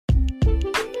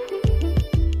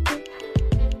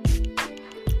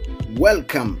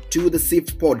Welcome to the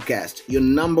SIFT Podcast, your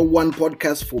number one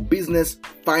podcast for business,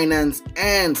 finance,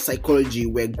 and psychology,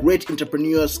 where great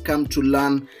entrepreneurs come to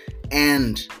learn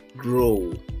and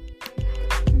grow.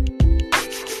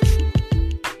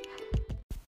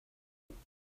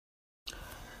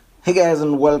 Hey guys,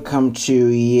 and welcome to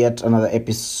yet another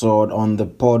episode on the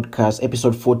podcast,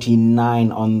 episode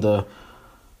 49 on the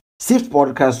SIFT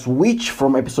Podcast, which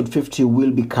from episode 50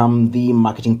 will become the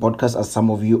marketing podcast, as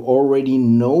some of you already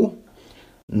know.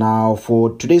 Now,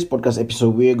 for today's podcast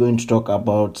episode, we are going to talk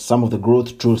about some of the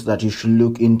growth tools that you should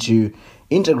look into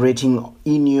integrating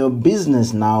in your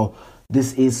business. Now,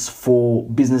 this is for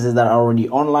businesses that are already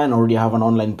online, already have an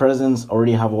online presence,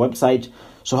 already have a website.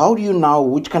 So how do you now,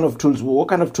 what kind of tools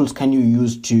can you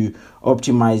use to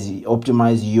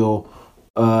optimize your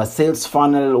sales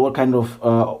funnel? What kind of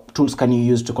tools can you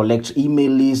use to collect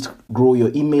email list, grow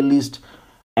your email list,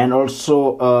 and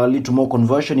also lead to more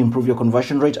conversion, improve your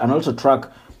conversion rate, and also track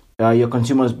your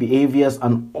consumers' behaviors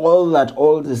and all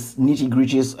this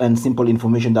nitty-gritties and simple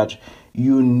information that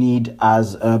you need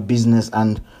as a business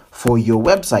and for your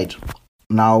website.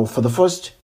 Now, for the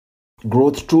first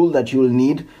growth tool that you will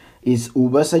need is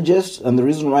Ubersuggest, and the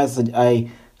reason why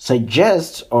I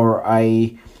suggest or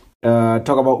I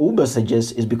talk about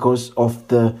Ubersuggest is because of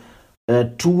the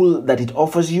tool that it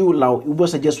offers you. Now,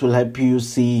 Ubersuggest will help you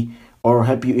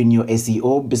help you in your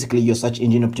SEO, basically your search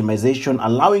engine optimization,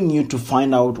 allowing you to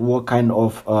find out what kind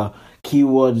of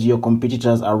keywords your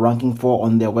competitors are ranking for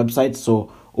on their website.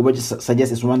 So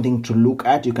Ubersuggest is one thing to look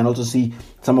at. You can also see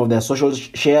some of their social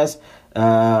shares,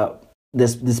 the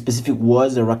specific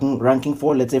words they're ranking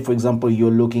for. Let's say, for example,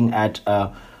 you're looking at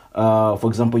for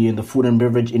example, you're in the food and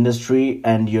beverage industry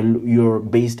and you're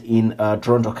based in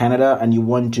Toronto, Canada, and you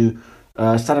want to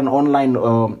start an online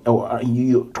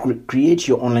you create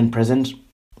your online presence,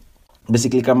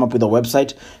 basically come up with a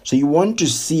website. So you want to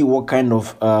see what kind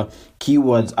of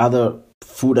keywords other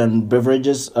food and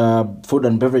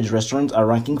beverage restaurants are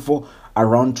ranking for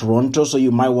around Toronto. So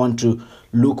you might want to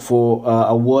look for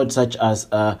a word such as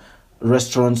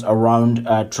restaurants around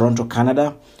Toronto,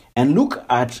 Canada, and look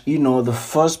at the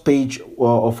first page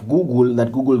of Google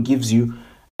that Google gives you,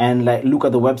 and look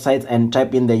at the website and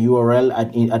type in the URL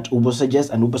at Ubersuggest,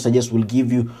 and Ubersuggest will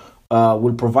give you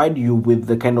will provide you with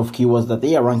the kind of keywords that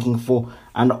they are ranking for,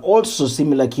 and also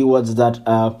similar keywords that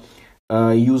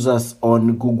users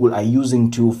on Google are using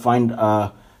to find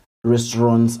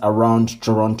restaurants around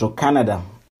Toronto, Canada.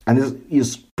 And this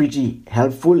is pretty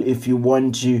helpful if you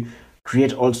want to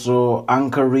create also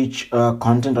anchor-rich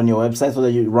content on your website so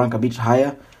that you rank a bit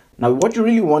higher. Now, what you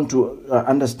really want to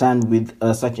understand with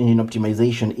search engine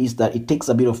optimization is that it takes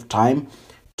a bit of time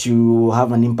to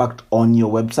have an impact on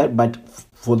your website, but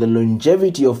for the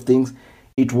longevity of things,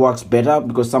 it works better,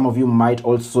 because some of you might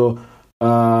also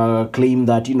claim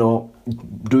that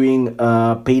doing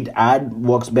paid ad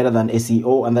works better than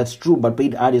SEO, and that's true, but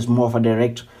paid ad is more of a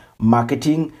direct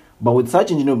marketing. But with search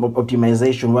engine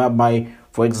optimization, whereby,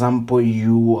 for example,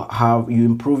 you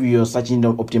improve your search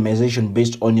engine optimization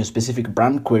based on your specific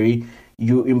brand query,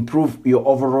 you improve your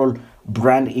overall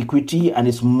brand equity, and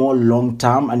it's more long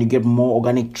term, and you get more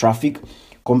organic traffic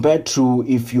compared to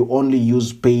if you only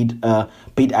use paid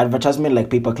advertisement like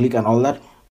pay-per-click and all that.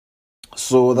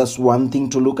 So that's one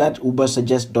thing to look at,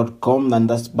 ubersuggest.com, and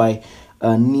that's by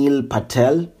Neil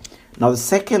Patel. Now, the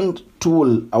second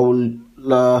tool I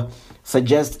will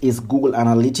suggest is Google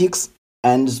Analytics,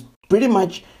 and pretty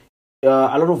much a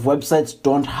lot of websites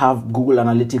don't have Google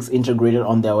Analytics integrated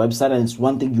on their website, and it's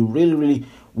one thing you really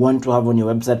want to have on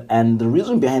your website. And the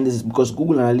reason behind this is because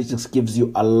Google Analytics gives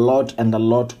you a lot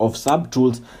of sub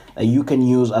tools that you can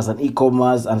use as an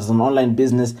e-commerce, as an online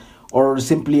business, or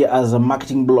simply as a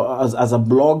marketing blog, as a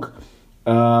blog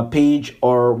page,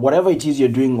 or whatever it is you're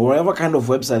doing, whatever kind of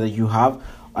website that you have,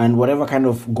 and whatever kind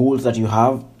of goals that you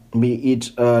have, be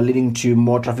it leading to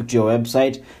more traffic to your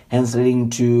website, hence leading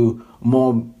to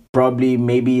more, probably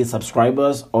maybe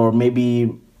subscribers, or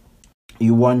maybe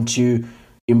you want to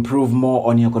improve more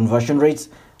on your conversion rates,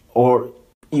 or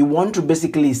you want to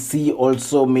basically see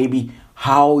also maybe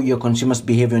how your consumers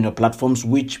behave on your platforms,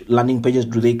 which landing pages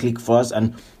do they click first,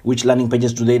 and which landing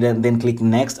pages do they then click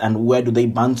next, and where do they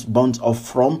bounce off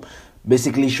from,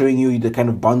 basically showing you the kind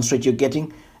of bounce rate you're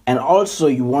getting. And also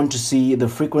you want to see the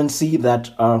frequency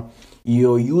that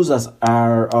your users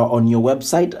are on your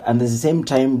website, and at the same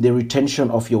time the retention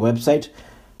of your website.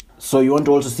 So you want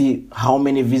to also see how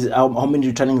many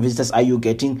returning visitors are you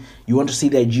getting. You want to see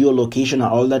their geolocation and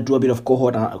all that, do a bit of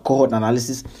cohort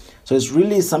analysis. So it's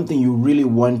really something you really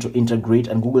want to integrate,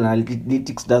 and Google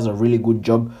Analytics does a really good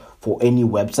job for any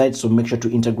website. So make sure to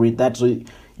integrate that so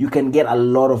you can get a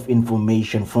lot of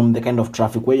information from the kind of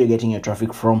traffic, where you're getting your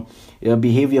traffic from, your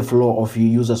behavior flow of your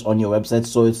users on your website.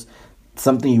 So it's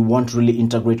something you want to really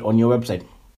integrate on your website.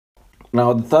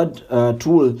 Now, the third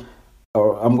tool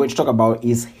I'm going to talk about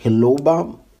is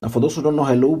Helloba. Now, for those who don't know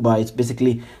Helloba,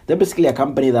 they're basically a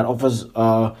company that offers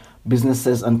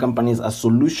businesses and companies a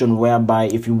solution whereby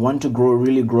if you want to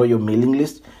really grow your mailing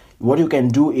list, what you can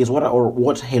do is what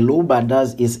Helloba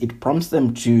does is it prompts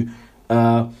them to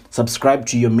subscribe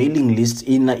to your mailing list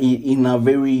in a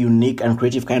very unique and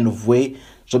creative kind of way.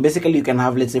 So basically, you can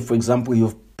have, let's say, for example,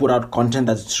 you've put out content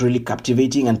that's really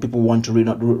captivating and people want to read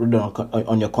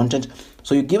on your content.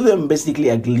 So you give them basically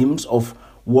a glimpse of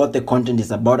what the content is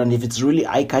about, and if it's really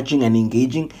eye-catching and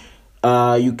engaging,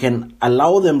 you can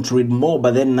allow them to read more,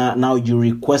 but then now you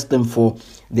request them for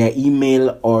their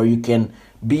email, or you can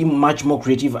be much more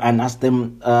creative and ask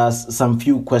them some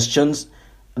few questions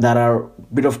that are a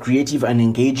bit of creative and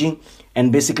engaging,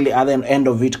 and basically at the end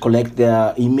of it collect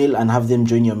their email and have them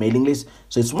join your mailing list.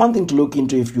 So it's one thing to look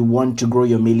into if you want to grow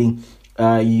your mailing,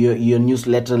 your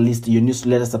newsletter list, your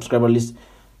newsletter subscriber list.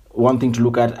 One thing to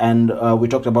look at, and we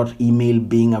talked about email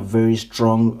being a very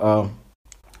strong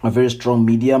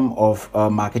medium of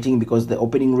marketing, because the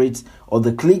opening rates or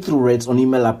the click-through rates on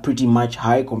email are pretty much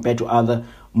high compared to other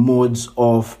modes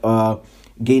of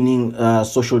gaining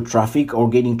social traffic or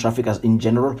gaining traffic as in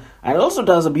general. And it also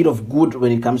does a bit of good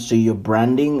when it comes to your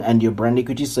branding and your brand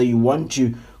equity. So you want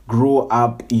to grow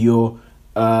up your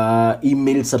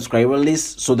email subscriber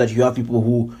list so that you have people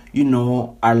who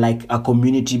are like a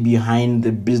community behind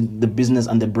the business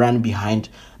and the brand behind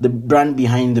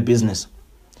the business.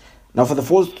 Now, for the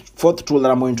fourth tool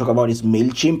that I'm going to talk about is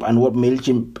MailChimp. And what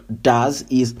MailChimp does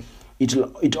is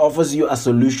it offers you a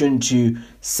solution to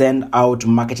send out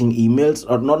marketing emails,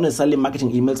 or not necessarily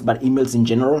marketing emails, but emails in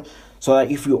general. So that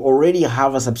if you already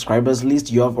have a subscribers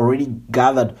list, you have already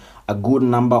gathered a good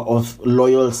number of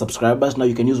loyal subscribers. Now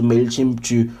you can use MailChimp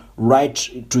to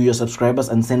write to your subscribers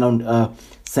and send out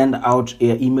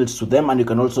emails to them. And you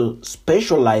can also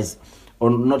specify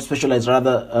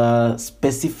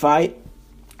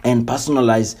and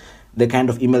personalize the kind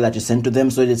of email that you send to them,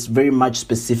 so it's very much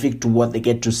specific to what they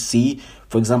get to see.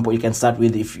 For example, you can start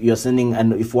with, if you're sending,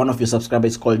 and if one of your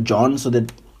subscribers is called John, so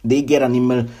that they get an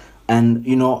email, and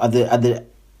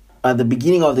at the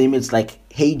beginning of the email it's like,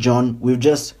 hey John, we've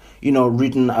just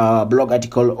written a blog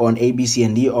article on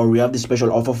ABCD, or we have this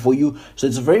special offer for you. So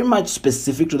it's very much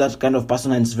specific to that kind of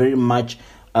person, and it's very much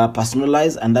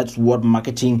personalized, and that's what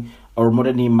marketing or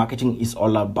modern marketing is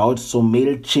all about. So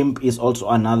MailChimp is also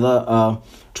another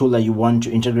tool that you want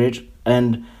to integrate,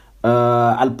 and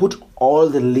I'll put all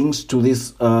the links to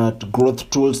these growth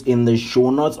tools in the show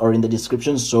notes or in the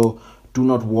description, so do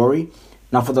not worry.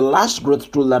 Now, for the last growth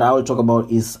tool that I will talk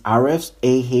about is Ahrefs,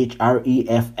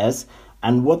 Ahrefs,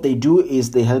 and what they do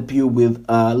is they help you with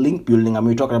link building. And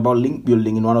we talked about link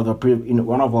building in one of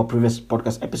our previous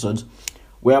podcast episodes,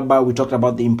 whereby we talked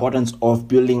about the importance of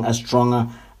building a stronger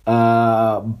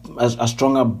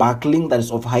backlink that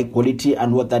is of high quality,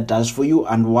 and what that does for you,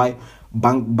 and why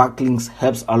backlinks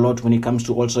helps a lot when it comes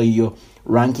to also your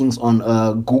rankings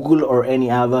on Google or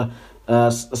any other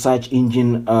search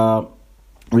engine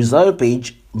result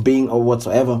page, Bing or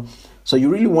whatsoever. So you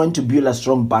really want to build a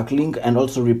strong backlink and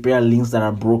also repair links that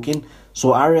are broken. So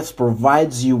Ahrefs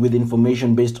provides you with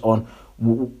information based on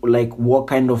what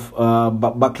kind of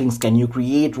backlinks can you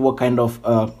create, what kind of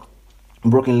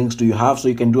broken links do you have, so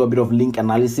you can do a bit of link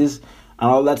analysis and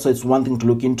all that. So it's one thing to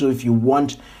look into if you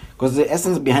want, because the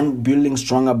essence behind building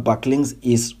stronger backlinks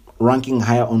is ranking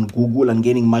higher on Google and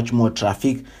gaining much more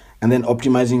traffic, and then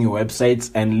optimizing your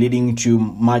websites and leading to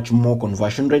much more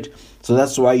conversion rate. So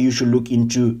that's why you should look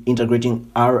into integrating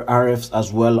Ahrefs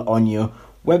as well on your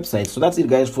website. So that's it,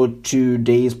 guys, for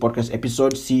today's podcast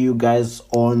episode. See you guys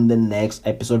on the next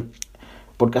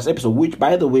podcast episode, which,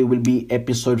 by the way, will be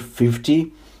episode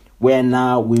 50, where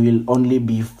now we will only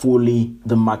be fully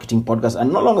the marketing podcast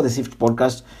and no longer the Sift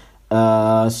podcast.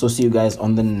 So see you guys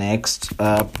on the next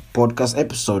podcast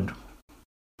episode.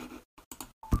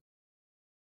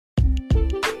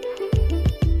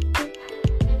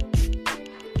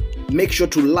 Make sure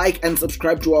to like and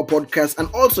subscribe to our podcast, and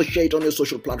also share it on your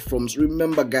social platforms.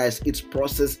 Remember, guys, it's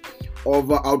process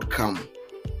over outcome.